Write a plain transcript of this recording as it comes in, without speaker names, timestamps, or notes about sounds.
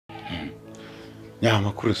Ya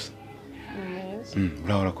makuru se.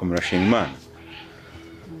 Urabona ko murashima Imana.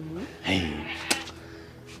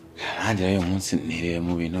 Nanjye rero umunsi nireye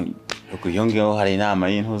mu bintu kuyongeho hari inama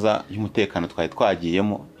y'intuza y'umutekano twari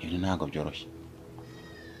twagiyemo ibintu ntago byoroshye.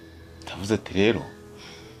 Ndavuze ati rero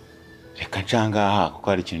reka ncangaha kuko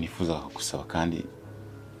hari ikintu nifuza gusaba kandi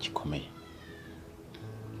gikomeye.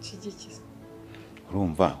 Kigikiza.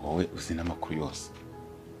 Urumva wowe uzi n'amakuru yose.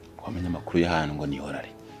 Wamenya amakuru y'ahantu ngo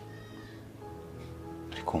nihorare.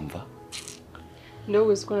 Uri kumva? Ndewe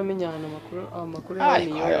uzi ko namenya ahantu amakuru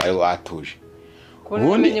y'ahantu ayo watuje.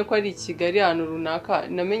 Namenye ko ari i Kigali ahantu runaka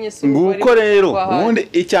namenye se nguko rero ubundi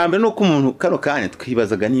icyambere nuko umuntu kano kanya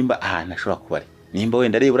twibazaga nimba ahantu ashobora kuba ari nimba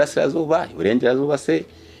wenda ari Burasirazuba Iburengerazuba se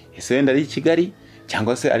ese wenda ari i Kigali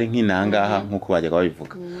cyangwa se ari nk'inangaha nkuko bajyaga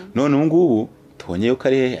babivuga none ubu ngubu tubonye ko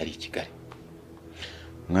ari i Kigali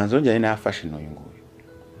mwanzo njye nafashe n'uyu nguyu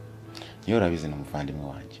niyo urabizi n'umuvandimwe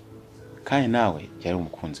wanjye kandi nawe yari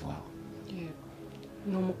umukunzi wawe.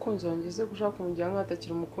 Ni umukunzi wanjye ze gushaka kumujya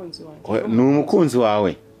nkatakira umukunzi wanjye. Ni umukunzi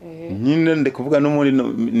wawe. Nyine ndi kuvuga no muri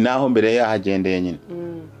naho mbere yahagendeye nyine.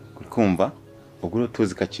 Kumva ubwo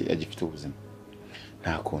tuzi kaki agifite ubuzima.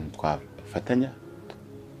 Nta kuntu twafatanya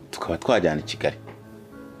tukaba twajyana i Kigali.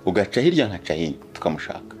 Ugaca hirya nkaca hino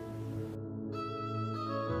tukamushaka.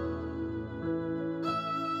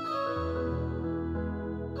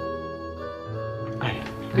 Aya,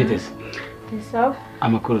 bidese. Desav.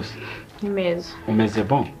 Amakuru. Nimeza. Umeze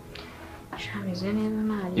bon? Shameze neza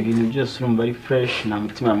nari. Ibintu byose urumva ari fresh nta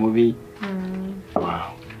mutima mubi.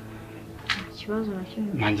 Wow. Ikibazo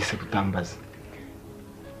nakimwe. Nanjye se kutambaza.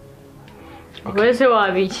 Wese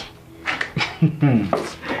wabiki.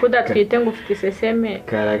 Kudatwite ngo ufite iseseme.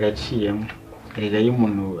 Karagaciyemo. Erega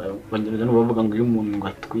y'umuntu banyereza no bavuga ngo y'umuntu ngo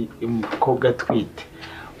umukobwa atwite.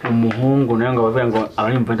 Umuhungu nayo ngo bavuga ngo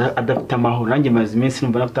abanyumva adafite amahoro nanjye maze iminsi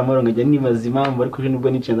numva afite amahoro ngajya nibaza impamvu ariko je nubwo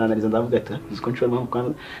nicendanariza ndavuga ati uko nshobora mpamvu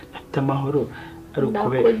kandi afite amahoro ari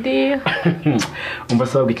ukube umva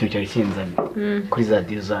sabwa ikintu cyari kinzanye kuri za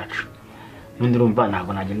deal zacu nundi urumva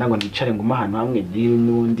ntabwo nagenda ngo nicare ngo mahano hamwe deal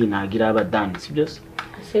nundi nagira abadani si byose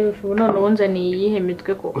sefu none wonzaniye yihe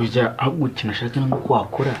mitwe ko ujya aho gukina shaka no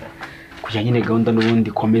kwakora kujya nyine gahunda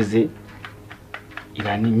nubundi komeze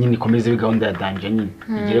irani nyine komeze gahunda ya danje nyine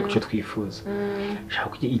igere kucyo twifuza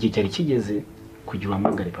shaka igihe cyari kigeze kugira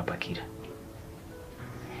amagare papa kira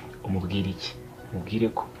umubwire iki mubwire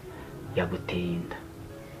ko yaguteye inda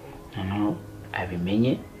noneho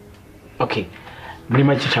abimenye okay muri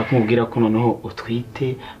make nshaka kumubwira ko noneho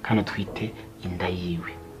utwite kandi utwite inda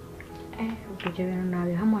yiwe ibyo bintu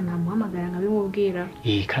nawe hamwe namuhamagara nkabimubwira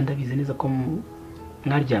kandi abize neza ko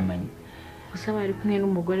mwaryamanye usaba ari kumwe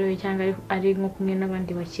n'umugore we cyangwa ari nko kumwe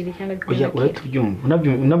n'abandi bakiri cyangwa oya uratubyumva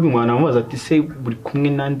unabyo mwana mubaza ati se buri kumwe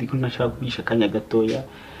nandi ko ntashaka kugisha kanya gatoya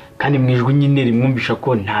kandi mwijwe nyine rimwumvisha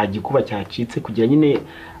ko nta gikuba cyacitse kugira nyine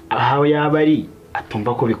aho yabari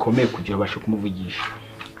atumva ko bikomeye kugira bashe kumuvugisha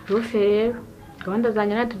rufe rero gahunda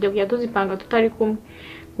zanjye natujya kujya tuzipanga tutari kumwe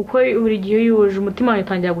kuko buri gihe yuje umutima wanjye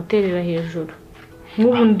utangira guterera hejuru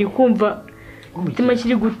nk'ubu ndi kumva umutima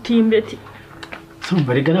kiri gutimba ati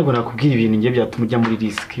Sumva rega ntabwo nakubwira ibintu ngiye byatuma ujya muri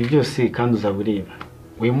risk byose kandi uzabureba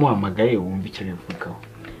we muhamagaye wumva icyo bivugaho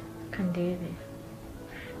kandebe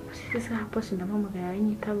usise saha posi ndamuhamagaye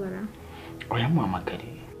arany'itabara oya muhamagare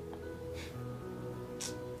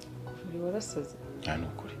uri warasaze cyane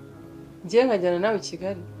ukuri ngiye nkajyana nawe i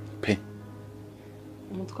Kigali pe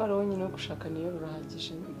umutwaro wenyine wo gushaka niyo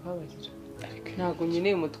rurahagije babarira ntago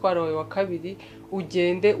nyine umutwaro wawe wa kabiri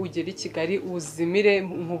ugende ugere i Kigali uzimire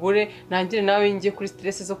nkubure nangire nawe ngiye kuri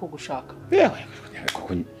stress zo kugushaka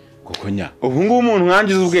kukonya ubu ngubu umuntu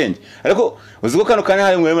nkangize ubwenge ariko uziko kano kanya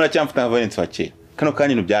hari mwemera cyamfuta Valence wakera kano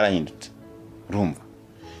kanya ibintu byarahindutse urumva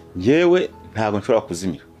yewe ntago nshobora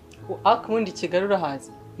kuzimira akundi Kigali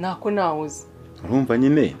urahazi nako nawuzi urumva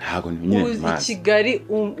nyine ntago nyine mazi Kigali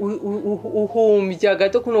uhumbya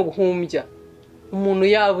gato kuno guhumbya umuntu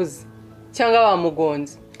yabuze cyangwa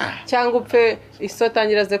bamugonze cyangwa upfe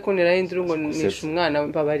isotangira ze kunira hinduru ngo nishe umwana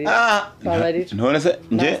babarira none se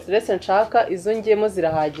nge stress nshaka izo ngiyemo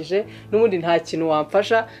zirahagije n'ubundi nta kintu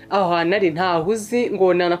wamfasha aho hanari ntahuzi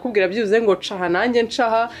ngo nanakubwira byuze ngo caha nanjye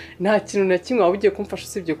ncaha nta kintu na kimwe wabugiye kumfasha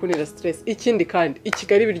usibye kunira stress ikindi kandi i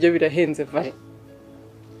Kigali ibiryo birahenze vare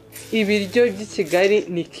ibiryo by'i Kigali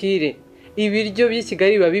ni kire ibiryo by'i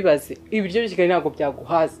Kigali biba bibaze ibiryo by'i Kigali ntabwo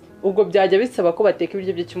byaguhaza ubwo byajya bisaba ko bateka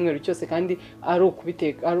ibiryo by'icyumweru cyose kandi ari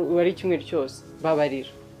ukubiteka ari icyumweru cyose babarira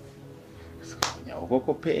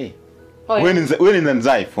ubwo pe we nza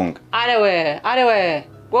nzayifunga arewe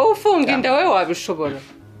wowe ufunga inda we wabishobora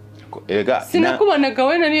erega sinakubonaga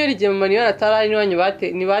we niyo rigiye mu maniyora atarari niwanyu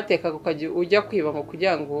nibatekaga ukajya ujya kwiba ngo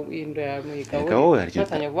kugira ngo indo ya muyigawe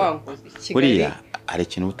batanya kuvuga buriya ari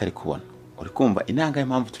ikintu utari kubona uri kumva inanga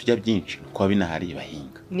y'impamvu turya byinshi kuba binahari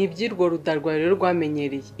bahinga ni ibyirwo rudarwa rero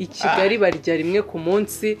rwamenyereye i Kigali barya rimwe ku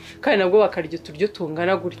munsi kandi nabwo bakarya uturyo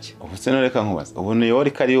tungana gutya ubu se noreka nkubaza ubu niyo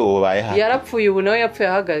uri kari ubaye hafi yarapfuye ubu nawe yapfuye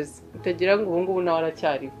ahagaze utagira ngo ubu ngubu nawe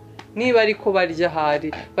aracyariho niba ariko barya hari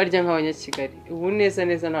barya nk'abanyakigali ubu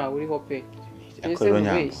neza ntawe uriho pe ariko rero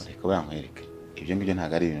reka bankwereke ibyo ngibyo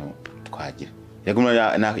ntabwo ari ibintu twagira yagumya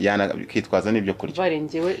yanakitwaza n'ibyo kurya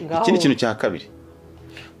barengewe ngaho ikindi kintu cya kabiri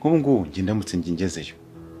nk'ubu ngubu njye ndamutse ngezeyo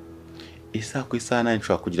isaha ku isaha nanjye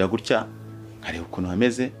nshobora kugira gutya nkareba ukuntu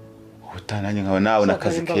hameze ubutananye nkaba nawe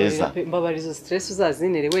n'akazi keza mbabarizo stress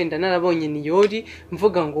uzazinere wenda narabonye niyori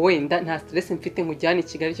mvuga ngo wenda nta stress mfite nkujyana i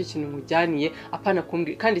Kigali cyo kintu nkujyaniye apana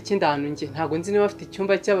kumbwira kandi ikindi ahantu nge ntago nzi niba bafite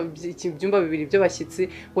ibyumba bibiri by'abashyitsi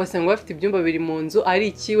wasanga bafite ibyumba bibiri mu nzu ari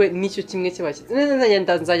ikiwe n'icyo kimwe cy'abashyitsi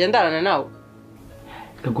nzajya ndarana nawe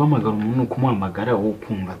guhamagara umuntu kumuhamagara wowe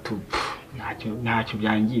ukumva tu ntacyo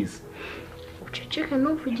byangiza uceceke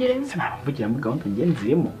ntuvugire sinamvugira muri gahunda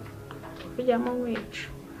ngenziyemo uvugiramo nkwica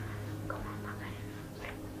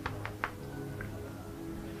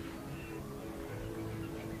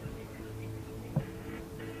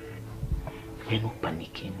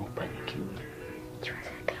ntupanike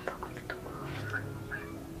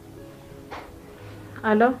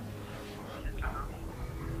alo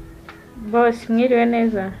boss mwiriwe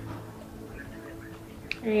neza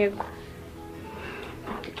yego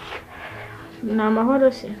ni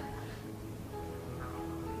amahoro se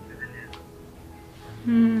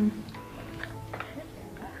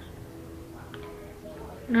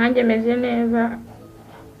nanjye meze neza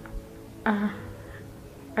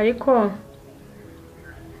ariko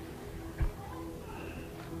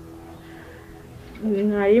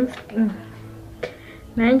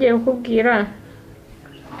nanjye kukubwira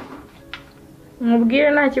mubwire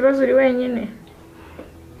nta kibazo uri wenyine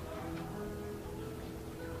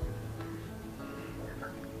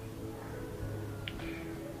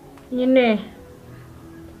nyine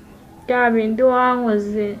bya bindi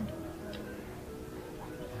wankoze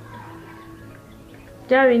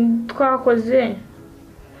bya bindi twakoze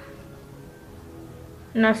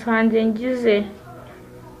nasanze ngize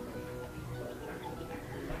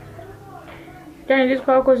bya bindi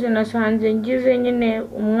twakoze nasanze ngize nyine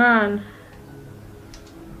umwana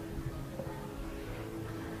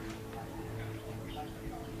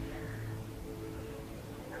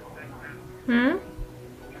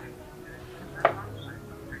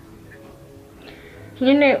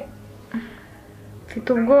nyine mfite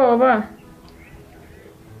ubwoba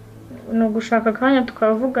ni ugushaka akanya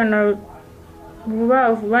tukavugana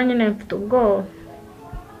vuba nyine mfite ubwoba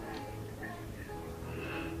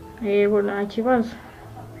yego nta kibazo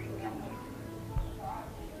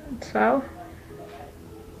sawa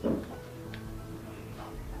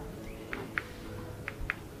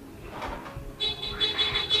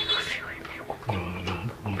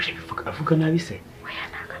avuga nabi se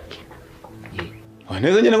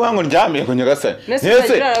neza nyine ngo ndyame ko nyagasani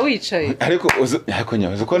nese wicaye ariko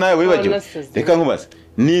uzi ko nawe wibagiwe reka nkubaze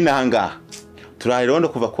ni nahangaha turahirondo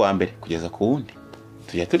kuva kuwa mbere kugeza ku wundi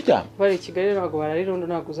tujya turyama bari Kigali ntago bararirondo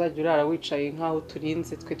ntago uzajya urara wicaye nkaho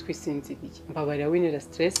turinze twe twisinziriye mbabarira winira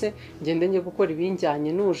stress ngende njye gukora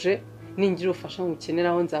ibinjyanye nuje ningira ufasha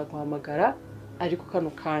ngukeneraho nzaguhamagara ariko kano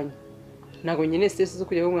kanya nago nyine stress zo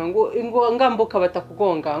kujya ngo ngambuka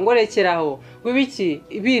batakugonga ngo rekeraho wibiki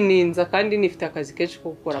bininza kandi nifite akazi kenshi ko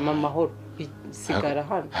gukora amahoro sigara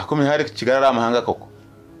hano hakomeye hari Kigali ari amahanga koko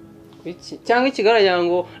iki cyangwa Kigali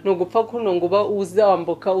yango no gupfa kuno ngo ba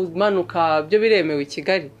uzambuka umanuka byo biremewe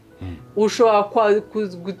Kigali ushobora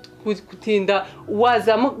kutinda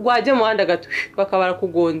wajya mu handa gato bakabara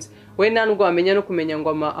kugonza we nta nubwo wamenya no kumenya ngo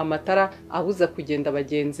amatara abuza kugenda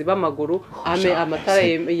abagenzi b'amaguru amatara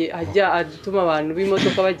ajya atuma abantu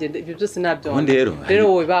b'imodoka bagenda ibyo byose ntabyo rero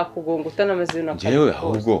wowe bakugonga utanamaze na jewe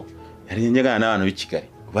ahubwo yari nyegana n'abantu b'i Kigali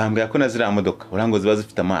bambwira ko nazira modoka urango ziba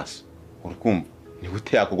zifite amaso urukumva ni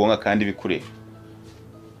gute yakugonga kandi bikureba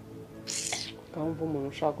kamva umuntu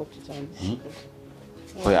ushaka ko tujyana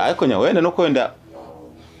oya ariko nya wenda no kwenda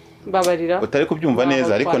babarira utari kubyumva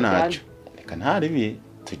neza ariko ntacyo reka ntaribi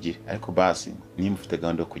tugire ariko basi nimba ufite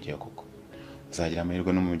gahunda yo kujya koko uzagira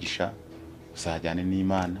amahirwe n'umugisha uzajyane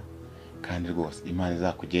n'Imana kandi rwose Imana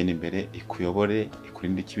izakugenda imbere ikuyobore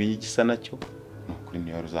ikurinde ikibi gisa nacyo nukuri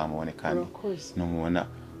niyo uzamubone kandi numubona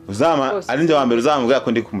uzama ari nje wa mbere uzamubwira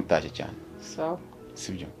ko ndi kumutashye cyane sawa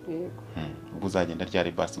sibyo ubwo uzagenda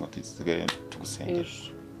ryari basi ngo tugusengera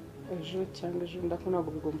ejo cyangwa ejo ndako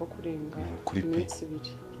ntabwo bigomba kurenga kuri iminsi 2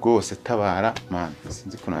 rwose tabara man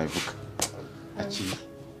sinzi ko nabivuga akiri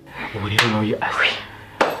ubu rero nawe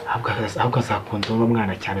ahubwo azakunda uwo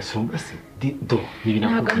mwana cyane sumba se do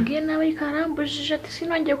ntabwo ambwiye nawe karambujije ati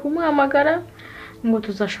sinongeye kumuhamagara ngo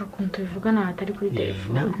tuzashaka ukuntu tubivugana atari kuri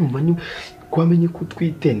telefone narumva ni kwamenye ko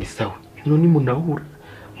twite ni sawa none munahura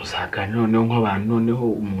muzaganira noneho nk'abantu noneho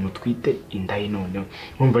umuntu twite inda ye noneho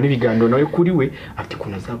urumva n'ibiganiro nawe kuri we afite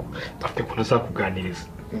kuntu azakuganiriza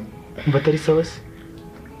umva atari sawa se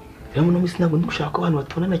rero muno misi ntabwo ndigushaka abantu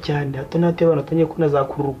batonana cyane hato nate abantu batonye ko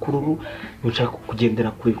nazakururu nshaka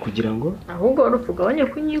kugendera kure kugira ngo ahubwo waruvuga abanye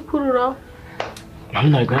kunyikurura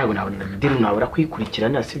ntabwo nabona nabura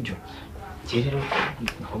kwikurikirana sibyo rero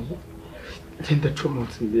genda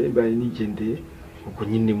comotse mbaye nigendeye ubwo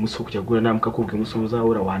nyine muso kujya gura namwe kakubwiye muso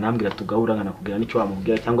muzahura wanambwira tugahura nkanakubwira n'icyo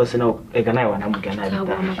wamubwira cyangwa se nawe ega nawe wanambwira nabi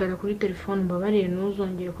ntahamagara kuri telefone mbabariye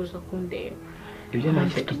ntuzongere kuza kundeba ibyo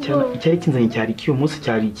icyari kinzanye cyari iki uyu munsi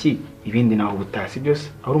cyari iki ibindi naho ubutasi byose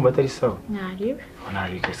aho urumva atari sawa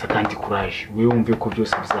naribe se kandi courage we wumve ko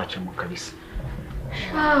byose bizaca mu kabisa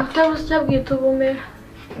utabuze cyabwita ubumera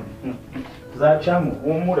zacamo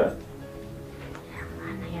humura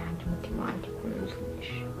mana yanjye umutima wanjye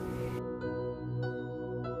kunuzumisha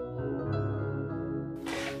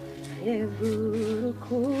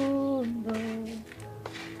urukundo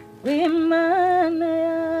rw'Imana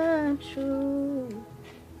yacu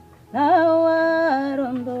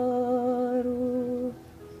nawarondoru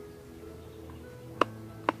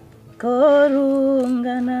ko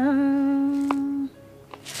rungana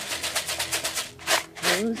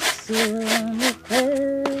usumukwe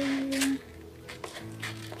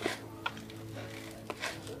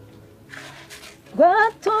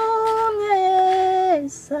rwatumye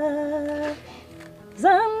yesa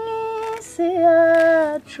zamwisi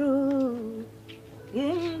yacu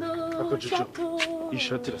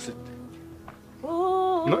ishati irasite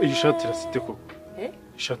no ishati irasite koko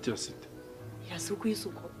ishati irasite yasuku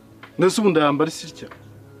isuko nese ubundi yambara isirya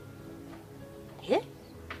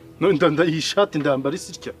no ndanda iyi shati ndambara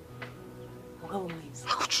isirya mugabo mwiza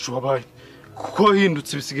akucucu wabaye kuko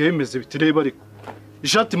wahindutse bisigaye bimeze bitireba ariko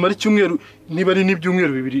ishati mara icyumweru niba ari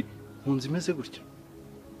n'ibyumweru bibiri munzi imeze gutya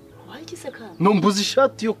wagize kandi no mbuze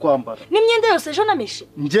ishati yo kwambara n'imyenda yose ejo nameshe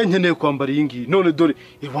njye nkeneye kwambara iyi ngiyi none dore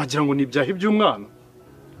wagira ngo ni ibyaha iby'umwana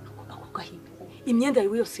ako gahinda imyenda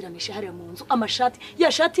yawe yose irameshe hariya mu nzu amashati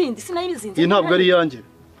ya shati yindi sinayizinze iyi ntabwo ari iyanjye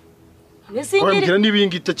nese wambwira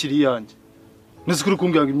n'ibingi itakiri iyanjye nese kuri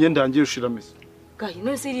kumbwira ngo imyenda yanjye yose iramese gahi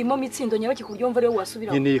none irimo mitsindo nyabaki ku buryo wumva rero wasubira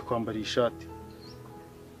nkeneye kwambara iyi shati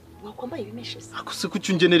wakwambaye ibimeshe se ako se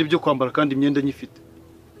kuki ungenera ibyo kwambara kandi imyenda nyifite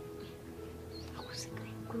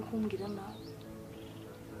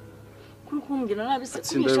kuri kumbwira nabi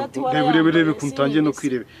se ishati wara rebe kuntangiye no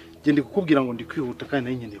kwirebe gende kukubwira ngo ndi kwihuta kandi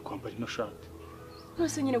nayo nkeneye kwambara ino shati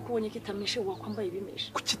nose nyine kubonye ko itameshe wakwambaye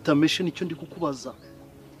ibimeshe kuki itameshe nicyo ndi kukubaza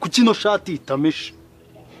kuki ino shati itameshe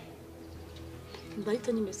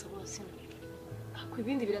ndahita nyimesa hasi ako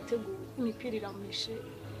ibindi birateguwe imipira irameshe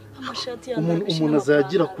amashati umuntu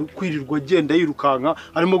azagira kwirirwa agenda yirukanka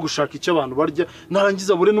arimo gushaka icyo abantu barya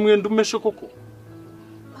narangiza bure n'umwenda umeshe koko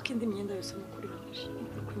akindi myenda yose mukuri rameshe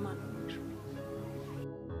ku Imana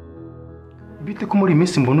bite ko muri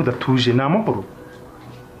iminsi mbona udatuje ni amahoro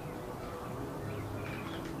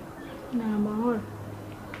ni amahoro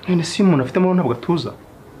none si umuntu afite amahoro ntabwo atuza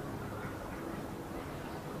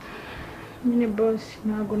nyine bosi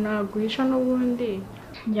ntabwo naguhisha n'ubundi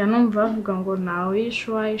njya numva bavuga ngo ntawisha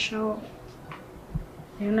uwahishaho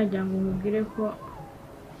rero nagira ngo mubwire ko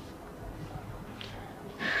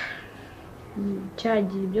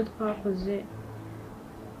cyagiye ibyo twakoze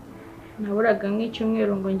naburaga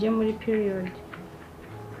nk'icyumweru ngo njye muri period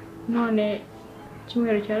none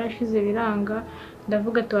icyumweru cyarashize biranga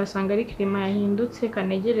ndavuga tuhasanga ari kirima yahindutse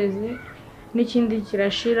kanegereze n'ikindi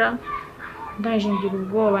kirashira ndaje ngira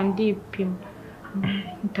ubwoba ndipima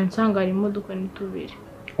mpita nsanga hari imodoka n'itubiri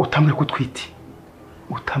utambwira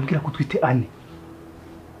ko twite ane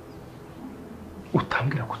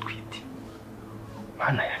utambwira ko twite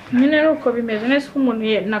mana yanjye nyine nuko bimeze nese ko umuntu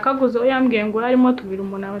nakaguzeho yambwiye ngo harimo tubiri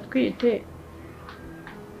umuntu aba atwite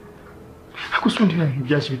akusundira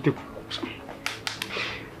ibyaje bite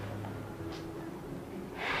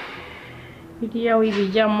biriya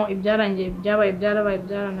wibijyamo ibyarangiye byabaye byarabaye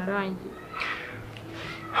byaranarangiye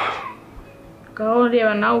ngaho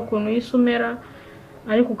reba nawe ukuntu uhise umera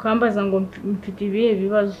ariko ukambaza ngo mfite ibihe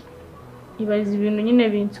bibazo ibaza ibintu nyine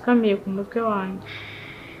binsikamiye ku mutwe wanjye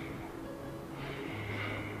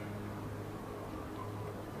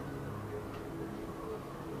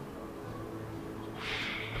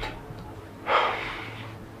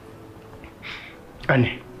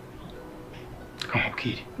ane kamubwira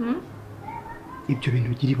nkubwire ibyo bintu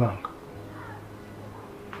bigira ibanga,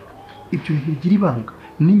 ibyo bintu bigira ibanga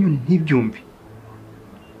n'inyoni ntibyumve.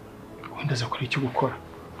 Wenda azakora icyo gukora,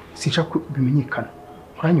 sinshaka bimenyekana,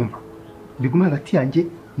 uranyumva? Bigume hagati yanjye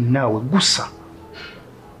nawe gusa.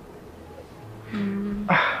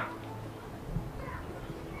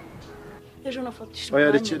 ejo nafatishije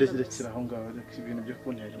Oya rekera aho ngaho, reka ibintu byo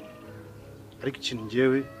kuntera. Ariko ikintu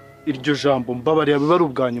ngewe iryo jambo mbabariye biba ari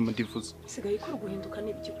ubwa nyuma ndivuze. sigaye ikora guhinduka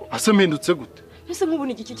n'ibyo. Ase mpindutse gute? Ese nk'ubu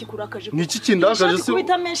ni igiki kikurakaje? Ni iki kindakaje se?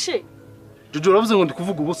 Kubita meshe. Jojo uravuze ngo ndi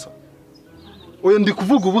kuvuga ubusa. Oya ndi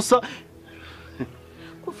kuvuga ubusa.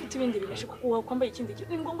 Ko ufite ibindi bimeshe kuko wakwambaye ikindi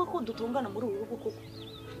kintu. Ni ngombwa ko dutongana muri uru rugo koko.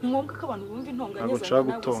 Ni ngombwa ko abantu bumva intonganya zawe.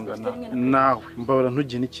 Ntabwo gutongana nawe mbabara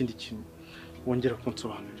ntugire n'ikindi kintu wongera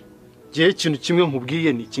kunsobanurira. Gihe ikintu kimwe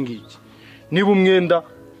nkubwiye ni iki ngiki. Niba umwenda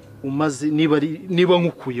umaze niba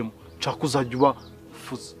nkukuyemo nshaka uzajya uba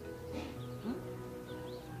ufuze.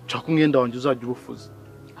 Nshaka umwenda wanjye uzajya uba ufuze.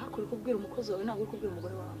 Ariko uri kubwira umukozi wawe ntabwo uri kubwira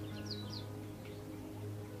umugore wawe.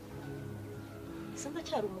 Ese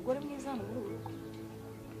ndacyari umugore mwiza hano muri uru rugo?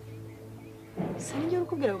 Ese nijye uri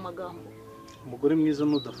kubwira ayo magambo? Umugore mwiza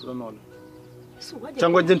n'udafura none.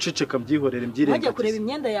 Cyangwa njye nceceka mbyihorere mbyirengagize. Wajya kureba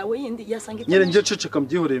imyenda yawe yindi yasanga nyine njye nceceka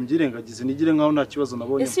mbyihorere mbyirengagize nigire nkaho nta kibazo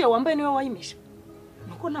nabonye. Ese iyo wambaye niwe wayimisha?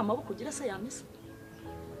 Nuko nta maboko ugira se yamisa.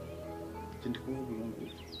 Ndi kuvuga ngo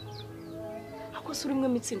ako suri imwe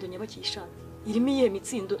mitsindo nyabakiye ishati. Irimo iyihe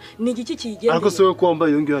mitsindo? Ni igiki kiyigendeye? Ariko se we ko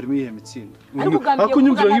wambaye iyo ngiyo harimo iyihe mitsindo? Ariko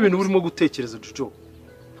nyumvira nk'ibintu urimo gutekereza Jojo.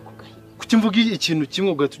 Kuki mvuga ikintu kimwe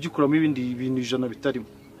ugahita ugikuramo ibindi bintu ijana bitarimo.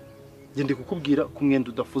 Ngende kukubwira ku mwenda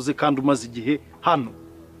udafuze kandi umaze igihe hano.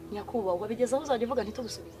 Nyakuba wabigeza aho uzajya uvuga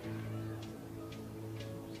ntitugusubize.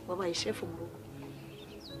 Wabaye chef mu rugo.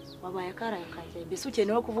 Wabaye akaraye kanjye. Mbese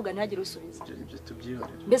ukeneye kuvuga ntihagire usubiza. Ibyo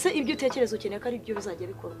tubyihorera. Mbese ibyo utekereza ukeneye ko ari byo bizajya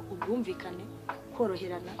bikorwa. Ubwumvikane,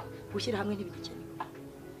 koroherana, gushyira hamwe ntibigikenewe.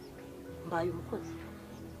 Mbaye umukozi.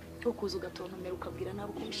 Cyo kuza ugatontomera ukabwira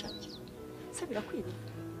nabo uko bishakiye. Se birakwiriye.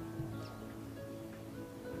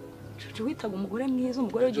 Jojo witaga umugore mwiza,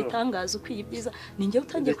 umugore w'igitangaza ukwiye ibyiza, ninjye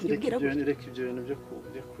utangiye kubibwira gutyo. Reka ibyo bintu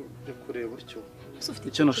byo kureba utyo.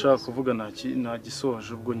 Icyo nashaka kuvuga nagisoje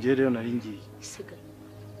ubwo ngiye rero nari ngiye.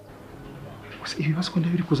 Ibibazo ko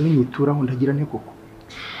ndabiri kuza binyituraho ndagira ne koko.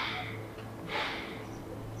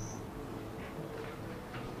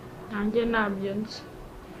 Nanjye nabyo nzi.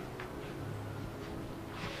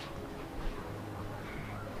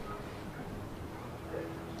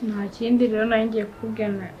 Nta kindi rero nari ngiye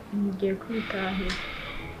kukubwira ngiye kwitahira.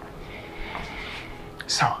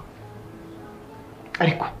 Sawa.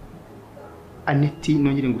 Ariko Aneti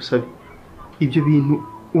nongere ngusabe ibyo bintu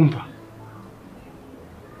umva.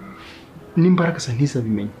 N'imbaraga za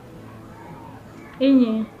ntizabimenya.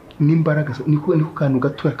 Inye. N'imbaraga niko kantu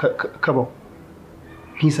gato kabaho.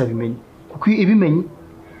 Ntizabimenya. Kuko ibimenye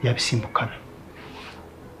yabisimbukana.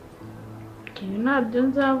 Kintu nabyo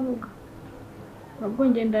nzavuga. Ahubwo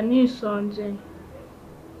ngenda nisonze.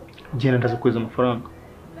 Ngenda ndazakweza amafaranga.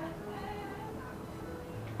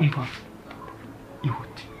 Umva.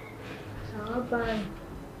 Ihute. Sawa bye.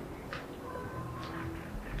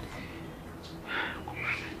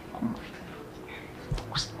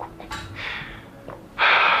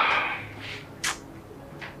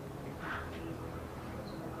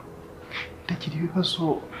 Ndagira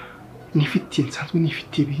ibibazo nifitiye nsanzwe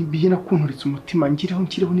nifitiye bigena kunturitse umutima ngireho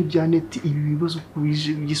n'ibya neti ibi bibazo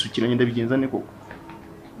byisukiranye ndabigenza ne koko.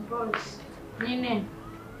 Boss nyine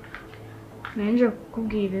nanje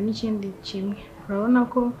kukubwira n'ikindi kimwe. Urabona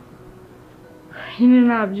ko nyine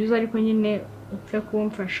nabyuza ariko nyine upfe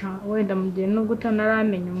kumfasha wenda mu gihe nubwo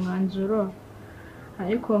utanaramenya umwanzuro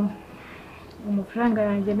ariko amafaranga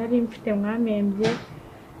yanjye nari mfite mwamembye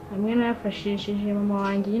hamwe nayafashishije mama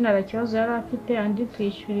wanjye nyine arakibazo yari afite andi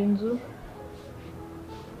twishyura inzu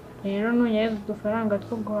rero nonyeze udufaranga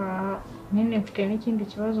two guhaha nyine mfite n'ikindi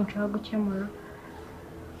kibazo nshaka gukemura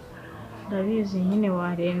ndabizi nyine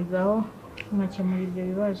warenzaho nkakemura ibyo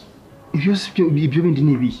bibazo. Ibyo bindi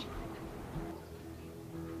ni ibihe?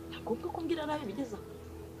 Ntabwo kumbwira nabi bigezaho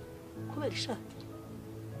kubera ishati.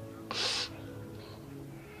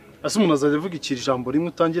 Ase umuntu azajya avuga ikiri jambo rimwe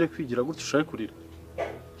utangire kwigira gutyo ushaka kurira.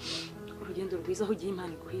 Urugendo rwiza aho ugiye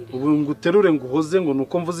Imana ikuhire. Ubu nguterure ngo uhoze ngo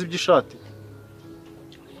nuko mvuze iby'ishati.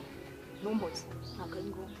 Numboze ntabwo ari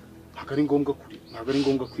ngombwa. Ntabwo ari ngombwa kuri. Ntabwo ari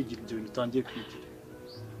ngombwa kwigira ibyo bintu utangiye kwigira.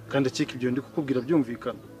 Kandi akeka ibyo ndi kukubwira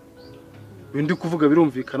byumvikana. Ibindi kuvuga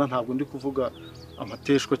birumvikana ntabwo ndi kuvuga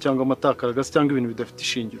amateshwa cyangwa amatakaraga cyangwa ibintu bidafite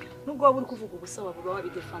ishingiro. Nubwo waba uri kuvuga ubusa wavuga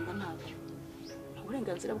wabidefanda ntabyo.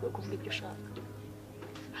 Uburenganzira bwo kuvuga ibyo ushaka.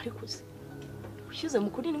 Ariko se ushyize mu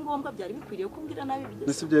kuri ni ngombwa byari bikwiriye kumbwira nabi bigeze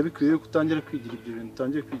Nese byari bikwiriye kutangira kwigira ibyo bintu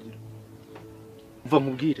utangiye kwigira uva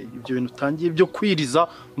mubwire ibyo bintu utangiye byo kwiriza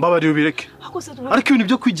mbabarira ubireke ariko ibintu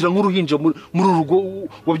byo kwigira nk'uruhinja muri urugo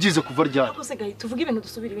wabyize kuva ryari ako se gahi tuvuga ibintu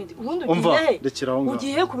dusubira ibindi ubundi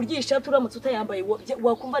ugiye ku buryo ishati uramutse utayambaye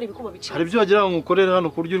wakumva ari ibikuba biciye hari ibyo wagira ngo ukorere hano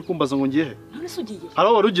ku buryo uri kumbaza ngo ngiye he none se ugiye hari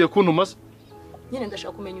aho wari ugiye kuntuma se nyine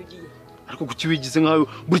ndashaka kumenya ugiye ariko kuki wigize nkaho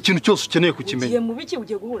buri kintu cyose ukeneye kukimenya ugiye mu biki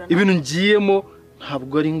ugiye guhura ibintu ngiyemo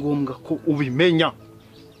ntabwo ari ngombwa ko ubimenya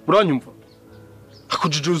uranyumva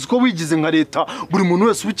akujujuza ko wigize nka leta buri muntu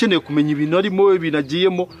wese ukeneye kumenya ibintu arimo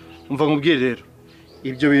binagiyemo umva nkubwire rero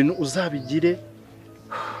ibyo bintu uzabigire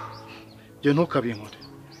byo ntukabinkore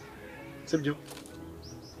sibyo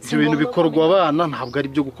ibyo bintu bikorwa abana ntabwo ari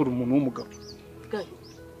byo gukora umuntu w'umugabo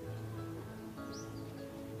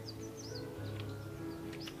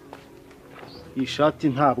iyi shati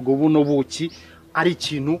ntabwo buno buki ari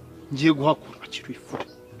ikintu ngiye guhakura akiri ifure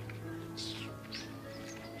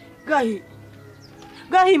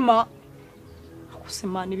gahima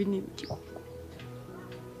akusemana ibi ni ibiki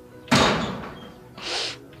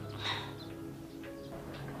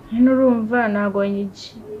urumva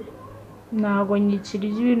ntago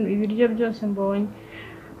nyikirije ibiryo byose mbonye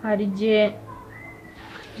hari igihe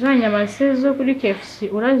za nyama zo kuri KFC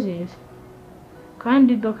urazizi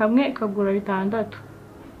kandi do kamwe kagura 6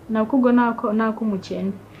 nakubwo nako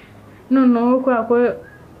umukene noneho ko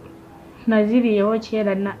naziriyeho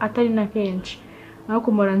kera atari na kenshi ariko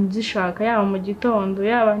mora nzishaka yaba mu gitondo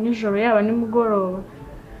yaba nijoro yaba nimugoroba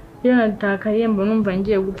iyo natakaye mbo numva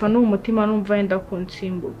ngiye gupfa n'umutima numva yenda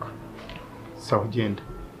kunsimbuka sawa genda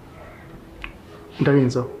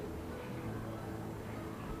ndarenzaho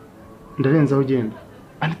ugenda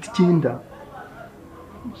anati genda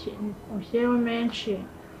ushyiraho menshi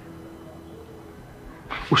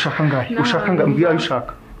ushaka ngahe mbwira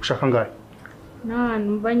ushaka ngahe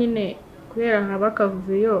numva nyine kubera haba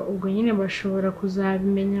akavuyo ubwo nyine bashobora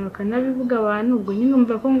kuzabimenya bakanabivuga abantu ubwo nyine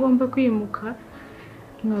umva ko ngomba kwimuka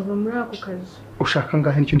nkava muri ako kazi ushaka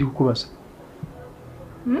ngahe nicyo ndi kukubaza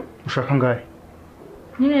ushaka ngahe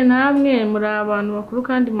nyine namwe muri abantu bakuru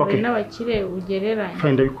kandi muri n'abakire ugereranye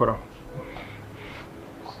fine ndabikoraho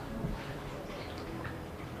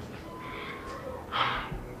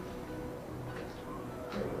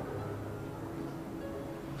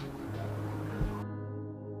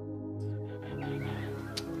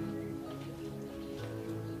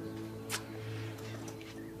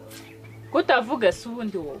kutavuga se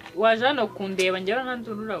ubundi wowe waje hano kundeba njyewe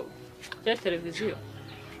nandururaho ya televiziyo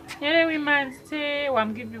yerewe imanze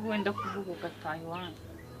wambwira ibyo wenda kuvuga ugataha iwanyu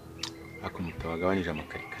akumuta wagabanyije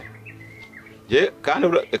amakarikari kandi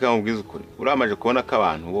reka mubwize ukuri uramaje kubona ko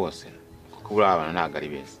abantu bose kuko buri abantu ntabwo ari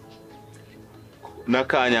beza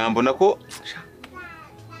n'akanyambo nako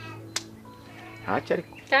ntacyo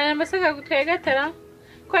ariko kanyambo se kagutwaye gatara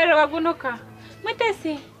kwererwa gunuka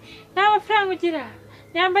mutesi nta mafaranga ugira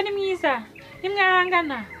nyamba ni mwiza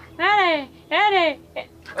nimwahangana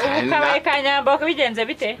ubu kabaye kanyamba kabigenze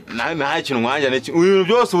bite nta kintu mwanja ibintu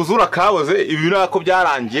byose ubuzura kaboze ibi nako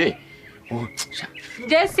byarangiye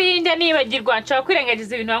je sinjya nibagirwa nshaka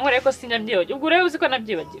kwirengagiza ibintu wankoreye ko sinjya mbyibagiwe ubwo rero uzi ko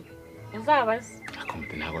nabyibagiwe uzabaze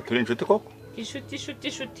akomite ntabwo turi inshuti koko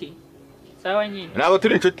inshuti sawa nyine ntabwo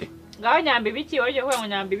turi inshuti ngaho nyamba ibiki wowe ugiye kuvuga ngo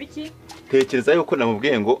nyamba ibiki tekereza yuko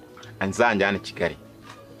namubwiye ngo anzanjyane Kigali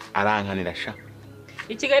arankanira sha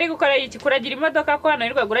Kigali gukora iki kuragira imodoka ko hano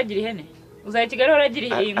irwa guragira ihene uzaye Kigali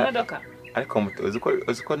uragira iyi modoka ariko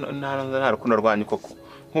uzi ko nta rukundo rwanyu koko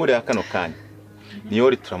nkure akano kanya niyo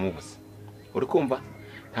uri turamubuza uri kumva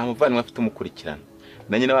nta muvandimwe afite umukurikirana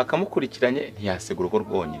na nyina bakamukurikiranye ntiyasegura urugo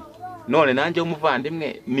rwonyine none nanjye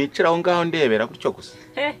w'umuvandimwe niciraho ngaho ndebera gutyo gusa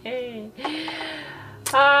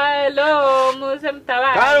Hello muze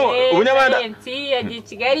mutabare ubunyamanda yagiye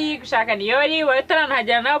Kigali gushaka niyori wowe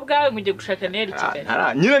taranahagera nawe ubwawe mujye gushaka niyori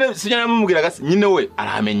Kigali nyine sinya namubwira gase nyine we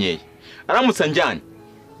aramenyeye aramutse njyanye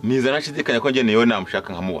niza nashidikanya ko ngiye niyori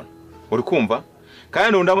namushaka nkamubona uri kumva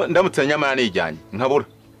kandi ndamutse nyamara nijyanye nkabura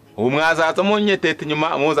ubu mwazaza munyetete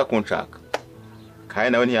nyuma muza kunshaka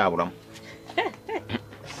kandi nawe ntiyaburamo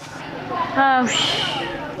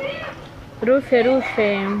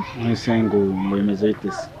Rufe mwisengo mubimeze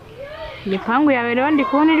bite se Ipangu yawe rero ndi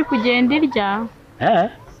kubona iri kugenda irya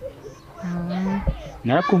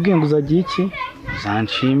narakubwiye ngo uzagiye iki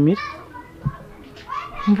uzanshimira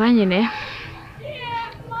mva nyine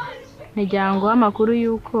najyango amakuru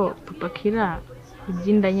yuko papa Kira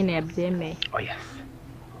ibyinda nyine yabyemeye oya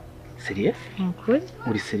serious ukuri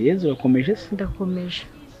uri serious urakomeje se ndakomeje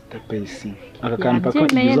tapesi aka kantu paka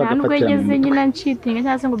ntabwo yageze nyine nshitinga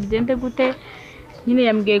cyangwa se ngo bigende gute nyine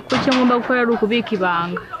yambwiye ko cyo ngomba gukora ari ukubika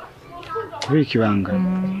ibanga kubika ibanga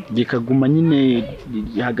gikaguma nyine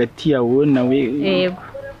hagati yawe nawe. Yego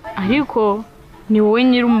ariko ni wowe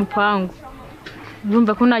nyiri umupangu,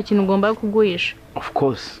 urumva ko nta kintu ugomba kuguhisha. Of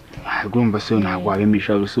course urumva se ntabwo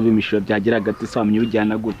wabimisha usubimisha byagira hagati samye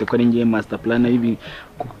bijyana gute ko ari ngiye master plan y'ibi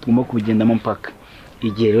tugomba kubigendamo mpaka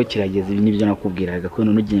igihe rero kirageze. Ibi nibyo nakubwiraga ko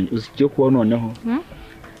none ugiye kuba noneho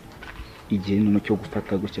igihe none cyo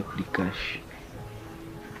gufata gucya kuri cash.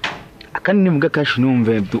 Akandi nivuga cash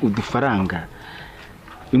numve udufaranga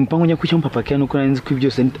impango nyakucyo mpapa cyane uko nanzi ko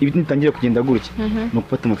byose nitangira kugenda gutya no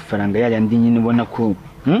gufata amafaranga yandi nyine ubona ko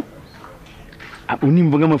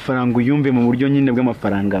unimvuga amafaranga uyumve mu buryo nyine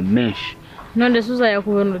bw'amafaranga menshi. None se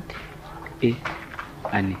uzayakubona ute?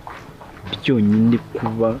 Ane byonyine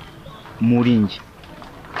kuba muri nge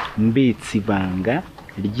mbitsi ibanga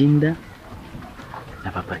ry'inda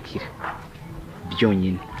n'abapakira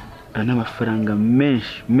byonyine ana amafaranga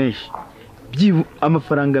menshi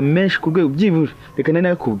amafaranga menshi ku rwego byibura reka nane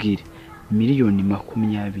nakubwire miliyoni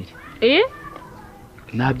 20.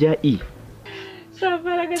 Nabya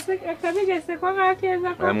akabigese ko ngakeza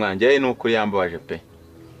ko mwanje n'ukuri yambabaje pe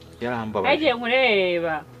yarambabaje. Agiye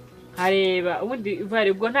nkureba hareba ubundi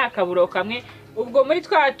vari ubwo nta kaburo kamwe ubwo muri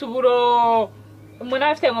twa tuburo umuntu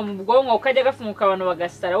afite ngo mu bwonko ukajya gafumuka abantu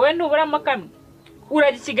bagasara. We ntuburamo kamwe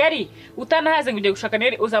urajya Kigali utanahaze ngo ujye gushaka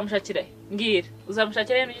nere uzamushakira ngira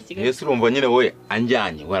uzamushakira n'icyo Kigali. Yesu urumva nyine we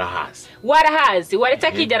anjyanye warahazi waretse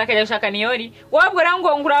akijyana akajya gushaka niyori wabwo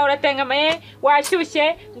rango ngura uratengamaye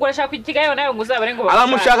washyushye ngo urashaka ku Kigali nawe ngo uzabare ngo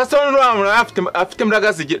aramushaka se n'uramura afite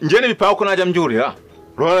mbaraga zigira nje n'ibipako ko najya mbyurira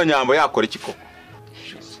rora nyambo yakora ikiko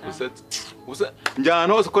usa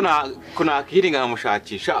njyana hose ko nakiringa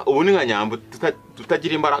nkamushakisha ubu ni nka nyambo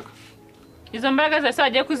tutagira imbaraga. Izo mbaraga zose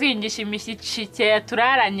wagiye kuzingisha imishyikike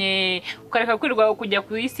turaranye ukareka kwirirwa kujya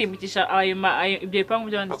kuyisimbukisha ibyo bipangu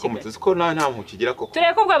by'abandi Kigali. Akomutse ko nta muntu kigira koko.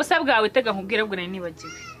 Tureke ubwo busa bwawe tega nkubwire bwo nari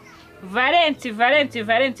nibagiwe. Valence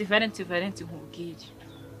nkubwire.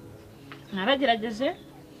 Naragerageje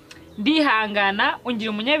ndihangana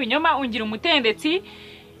ungira umunyabinyoma ungira umutendetsi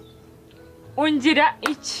ungira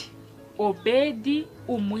iki Obedi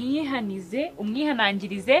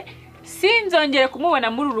umwihanangirize sinzongere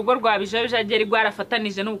kumubona muri urugo rwa bijajageri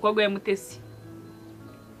rwarafatanije n'ubukobwa Mutesi.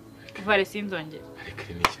 Vale sinzongere.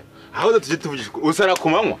 Aho tujye tuvugishwa usara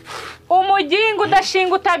kumanywa. Umugingo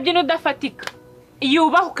udashinga utabyina udafatika.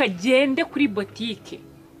 Yubaho ukagende kuri botike.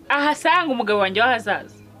 Ahasanga umugabo wanjye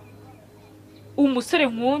wahazaza. Umusore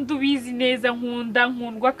nkundu bizi neza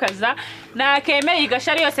nkundwa kaza nakemeye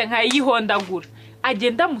igashari yose nkayihondagura.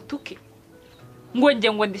 Agenda mutuke.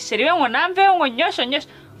 Ngo ndisheriwe ngo namve ngo nyosho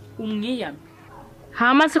umwiyame.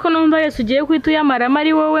 Hamase ko numva Yesu ugiye kwita yamarama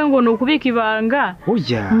ari wowe ngo nukubika ibanga.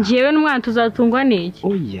 Oya. Ngiyewe n'umwana tuzatungwa n'iki?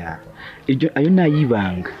 Oya. Ibyo ayo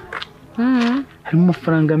nayibanga. Harimo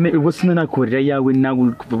amafaranga ubwo sina nakorera yawe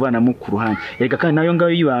nawe kuvanamo ku ruhande. Reka kandi nayo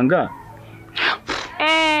ngayo yibanga.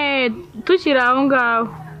 Tukira aho ngaho.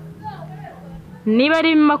 Niba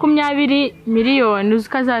ari 20 miliyoni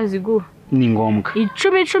uzikazaziguha. Ni ngombwa.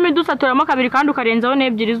 10 dusaturamo kabiri kandi ukarenzaho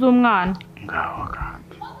n'ebyiri z'umwana. Ngaho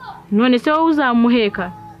kandi. None se wowe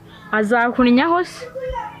uzamuheka azakunya hose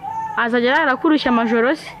azajya arakurusha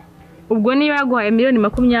amajoro se ubwo niba yaguhaye miliyoni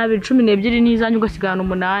 20 12 n'izanyu ugasigana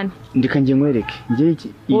 8. Ndika ngiye nkwereke ngiye iki.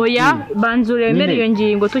 Oya banzuremere iyo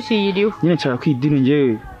ngingo tukiyiriho. Nyine nshaka kwidira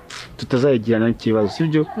ngiye tutazayigirana ikibazo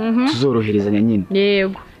sibyo tuzoroherezanya nyine.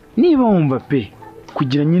 Yego. Niba wumva pe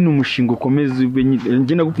kugira nyine umushinga ukomeze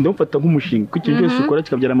ngiye ndagufata nk'umushinga kuko ikintu cyose ukora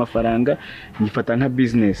kikabyara amafaranga ngifata nka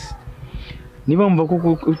business. Niba wumva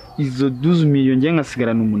ko izo 12 miliyoni ngiye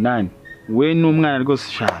ngasigarana 8 we n'umwana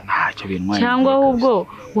rwose shana ntacyo bintwaye. Cyangwa ahubwo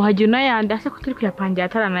wajya unayande ase ko turi kuyapangira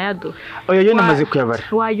atarana yado. Oya yo namaze kuyabara.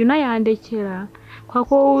 Wajya unayandekera kwa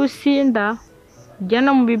ko usinda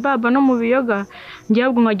jyana mu bibaba no mu biyoga ngiye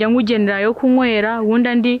ahubwo nkajya ngugendera yo kunywera wundi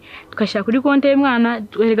andi tukashaka kuri konte y'umwana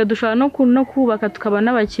erega dushobora no kubaka tukaba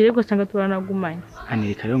n'abakire gusanga turanagumanya.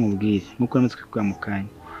 Anireka rero nkubwire nkuko namatwe kwa mukanya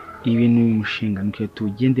ibintu umushinga nuko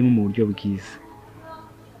tugendemo mu buryo bwiza.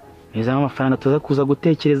 Eza amafaranga tuza kuza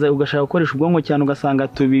gutekereza ugashaka gukoresha ubwonko cyane ugasanga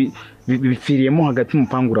bipfiriyemo hagati mu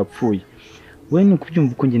pangu urapfuye. We nuko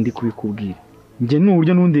byumva uko ngende kubikubwira. Nge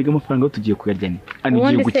n'uburyo n'undiga amafaranga tugiye kuyaryana.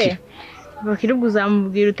 Anigiye gukira. Bakiri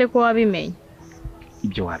uzamubwira ute ko wabimenye?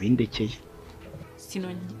 Ibyo wabindekeye.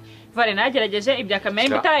 Sinonye. Vale nagerageje ibya kamera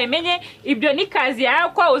mbitarabimenye ibyo ni kazi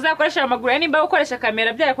yawe ko uzakoresha amaguru nimba ukoresha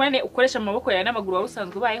kamera byarakonane ukoresha amaboko yawe n'amaguru wawe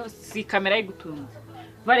usanzwe ubayeho si kamera y'igutunza.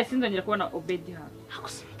 Vale sinzongera kubona Obedi hano.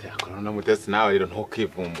 Akora na Mutesi nawe rero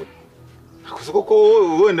ntukivumbure. Akusuko ko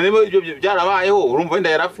wenda niba ibyo byarabayeho urumva wenda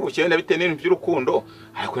yarafushye wenda bite n'ibintu by'urukundo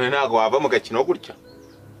ariko ntago wava mu gakino gutya.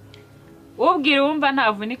 ubwira wumva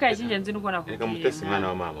ntavunika ikingenzi nuko nakubwiye. Reka mutesi mwana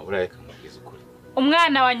wa mama urareka mubwiza ukuri.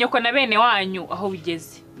 Umwana wa nyoko na bene wanyu aho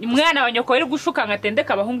bigeze. Umwana wa nyoko uri gushuka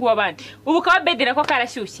ngatendeka abahungu w'abandi. Ubu kaba bedira ko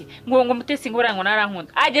karashyushye. Ngo mutesi ngo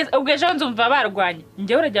narankunda. Ageze ubweje nzumva barwanye.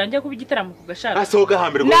 Njye urajya njye kuba igitaramo kugashaka. Asohoka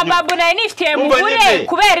hambere Na babu naye nifitiye mugure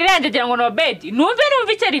kubera irangira ngo no bedi.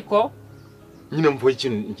 Numve icyo ariko. Nyine mvuye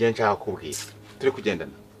ikintu ngiye nshaka kubwira. Turi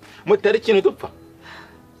kugendana. Mutari ikintu dupfa.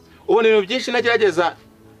 Ubona ibintu byinshi nagerageza.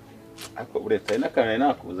 Ariko uretse n'akanane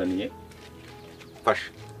nakuzaniye. Fasha.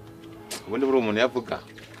 Ubundi buri umuntu yavuga.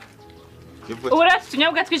 Urasi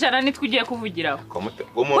tunyabwa twijana nitwugiye kuvugiraho.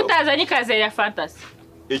 Utazanye ikaze ya fantasy.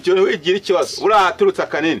 Icyo wigira ikibazo. Uraturutse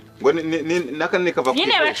akanini. Ngo nakanini kava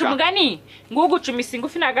nyine baca umugani ngo ugucumisa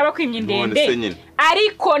ingufi nagaba kwimye ndende.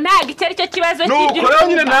 Ariko ntago icyo cyo kibazo cy'ibyo. Nuko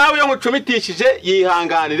nyine nawe yo ngucumitishije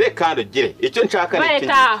yihanganire kandi ugire. Icyo nshaka ni iki.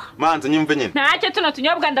 Manza nyumve nyine. Ntacyo tuno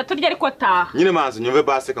tunyabwa ndaturya ariko taha. Nyine manza nyumve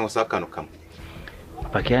baseka ngusakano kamwe.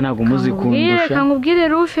 Pakiya nago muzikundusha. Reka nkubwire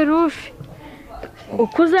rufe.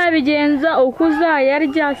 Uko uzabigenza uko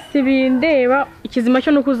uzayarya sibindeba ikizima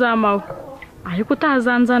cyo nuko uzamaho ariko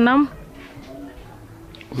utazanzanamo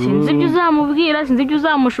sinzi ibyo uzamubwira sinzi ibyo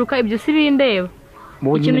uzamushuka ibyo sibindeba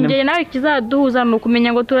ikintu ngiye nawe kizaduhuza nuko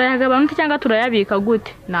kumenya ngo turayagabanute cyangwa turayabika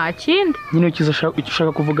gute nta kindi nyine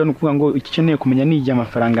ushaka kuvuga nuko ngo ikikeneye kumenya nijya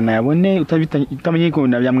amafaranga nayabone utamenye ko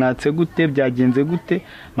nabyamwatse gute byagenze gute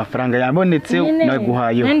amafaranga yabonetse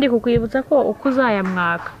naguhayeho nende kukwibutsa ko uko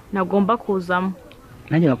uzayamwaka nagomba kuzamo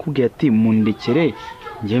nanjye nakubwiye ati mundekere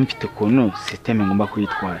ngiye mfite kono systeme ngomba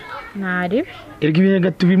kuyitwara nari erga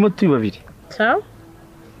ibintu tubimo turi babiri sawa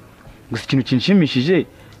gusa ikintu kinshimishije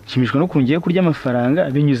kimishwa no kungiye kurya amafaranga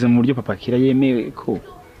binyuze mu buryo papa kira yemeye ko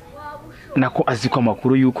nako aziko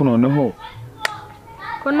amakuru yuko noneho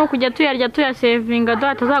ko no kujya tuyarya tuyasevinga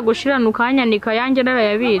datazagushirana ukanyanika yanjye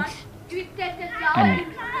narayabitse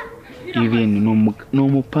ibintu no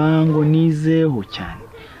mupango nizeho cyane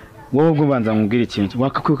wowe bwo banza ngubwire ikintu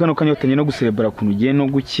wakakwibuka no kanyotanye no guserebura kuntu ugiye no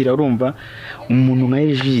gukira urumva umuntu nka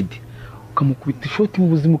Egide ukamukubita ishoti mu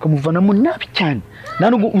buzima ukamuvanamo nabi cyane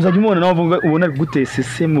nubwo uzajya umubona nawe ubona gute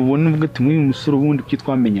sese mubona ubwo tumwe umusoro wundi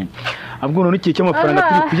kwitwamenyanye ahubwo none ikihe cy'amafaranga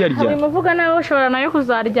turi kuyarya muvuga nawe ushobora nayo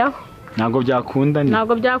kuzaryaho ntago byakunda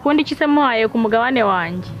ntago byakunda iki se muhaye ku mugabane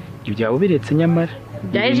wanjye ibyawe biretse nyamara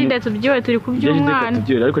bya Egide tubyiwe turi kubyumwana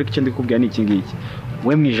ariko icyo ndi kubwira ni iki ngiki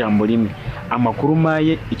we mu ijambo rimwe amakuru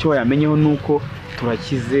maye icyo wayamenyeho nuko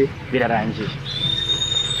turakize birarangiye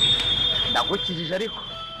ndagukijije ariko